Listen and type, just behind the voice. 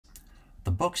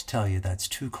The books tell you that's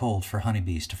too cold for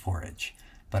honeybees to forage,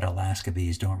 but Alaska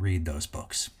bees don't read those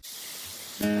books.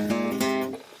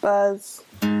 Buzz.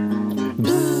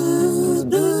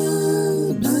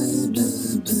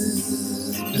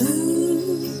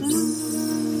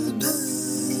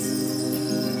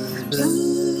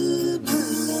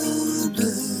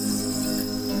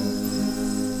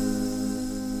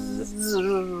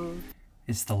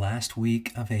 It's the last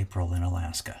week of April in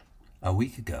Alaska. A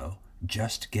week ago,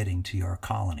 just getting to your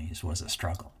colonies was a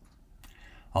struggle.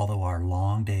 Although our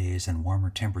long days and warmer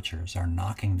temperatures are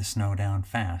knocking the snow down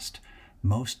fast,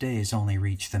 most days only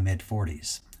reach the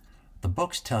mid-40s. The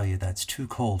books tell you that's too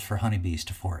cold for honeybees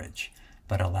to forage,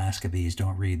 but Alaska bees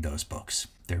don't read those books.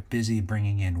 They're busy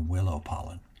bringing in willow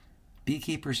pollen.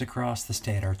 Beekeepers across the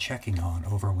state are checking on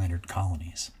overwintered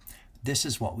colonies. This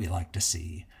is what we like to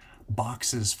see: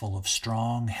 boxes full of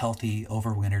strong, healthy,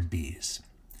 overwintered bees.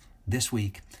 This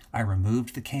week, I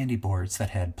removed the candy boards that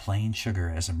had plain sugar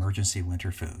as emergency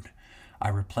winter food. I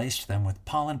replaced them with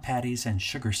pollen patties and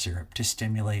sugar syrup to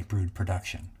stimulate brood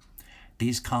production.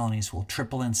 These colonies will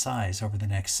triple in size over the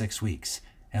next 6 weeks,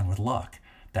 and with luck,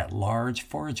 that large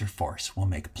forager force will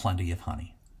make plenty of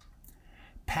honey.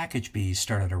 Package bees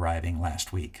started arriving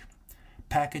last week.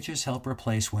 Packages help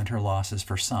replace winter losses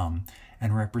for some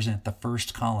and represent the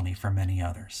first colony for many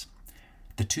others.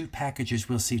 The 2 packages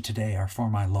we'll see today are for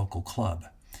my local club.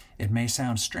 It may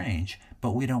sound strange,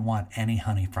 but we don't want any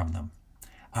honey from them.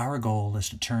 Our goal is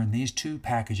to turn these 2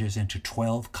 packages into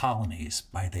 12 colonies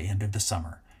by the end of the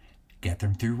summer, get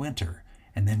them through winter,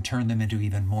 and then turn them into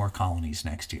even more colonies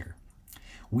next year.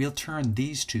 We'll turn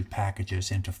these 2 packages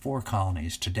into 4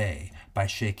 colonies today by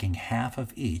shaking half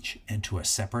of each into a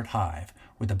separate hive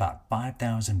with about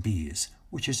 5,000 bees,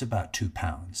 which is about 2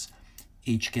 pounds.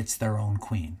 Each gets their own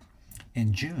queen.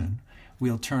 In June,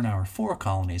 we'll turn our 4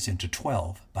 colonies into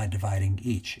 12 by dividing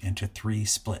each into 3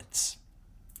 splits.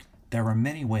 There are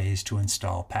many ways to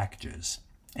install packages,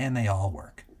 and they all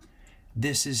work.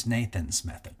 This is Nathan's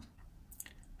method.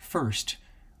 First,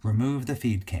 remove the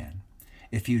feed can.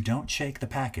 If you don't shake the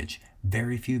package,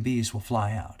 very few bees will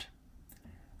fly out.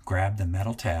 Grab the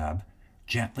metal tab,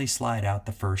 gently slide out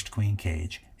the first queen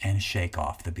cage, and shake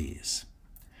off the bees.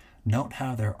 Note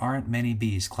how there aren't many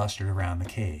bees clustered around the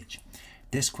cage.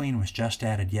 This queen was just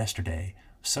added yesterday,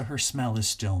 so her smell is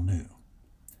still new.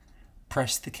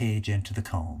 Press the cage into the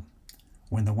comb.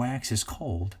 When the wax is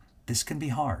cold, this can be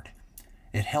hard.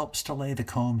 It helps to lay the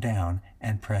comb down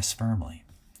and press firmly.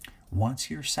 Once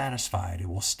you're satisfied it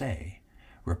will stay,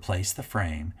 replace the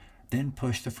frame, then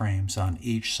push the frames on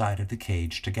each side of the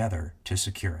cage together to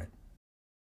secure it.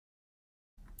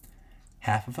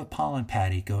 Half of a pollen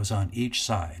patty goes on each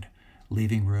side,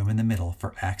 leaving room in the middle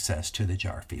for access to the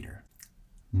jar feeder.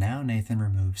 Now Nathan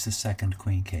removes the second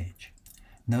queen cage.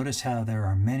 Notice how there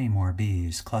are many more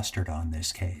bees clustered on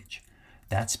this cage.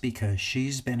 That's because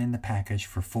she's been in the package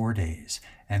for 4 days,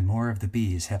 and more of the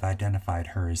bees have identified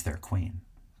her as their queen.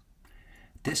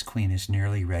 This queen is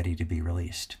nearly ready to be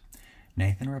released.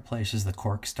 Nathan replaces the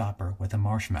cork stopper with a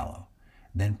marshmallow,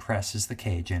 then presses the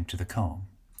cage into the comb.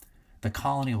 The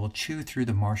colony will chew through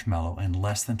the marshmallow in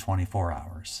less than 24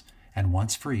 hours, and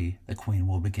once free, the queen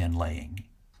will begin laying.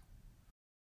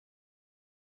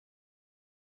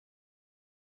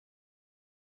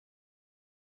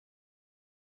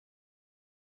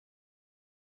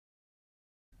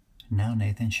 Now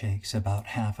Nathan shakes about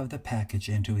half of the package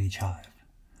into each hive.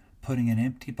 Putting an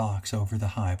empty box over the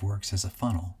hive works as a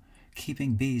funnel,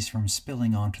 keeping bees from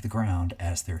spilling onto the ground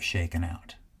as they're shaken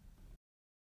out.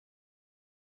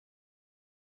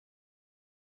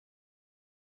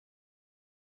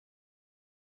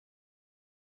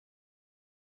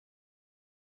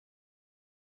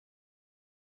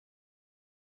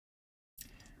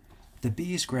 The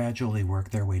bees gradually work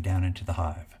their way down into the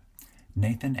hive.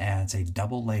 Nathan adds a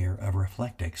double layer of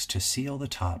reflectix to seal the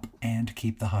top and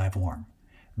keep the hive warm.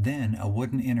 Then a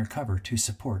wooden inner cover to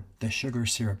support the sugar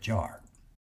syrup jar.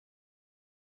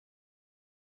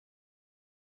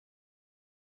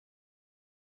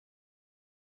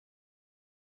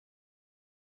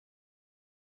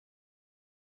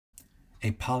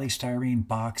 A polystyrene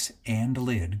box and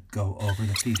lid go over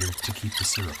the feeder to keep the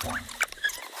syrup warm.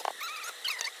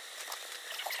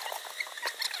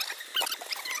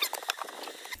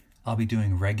 I'll be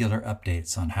doing regular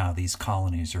updates on how these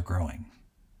colonies are growing.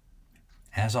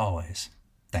 As always,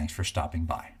 thanks for stopping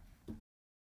by.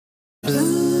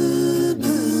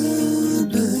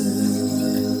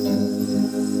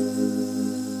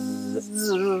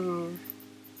 Zzz.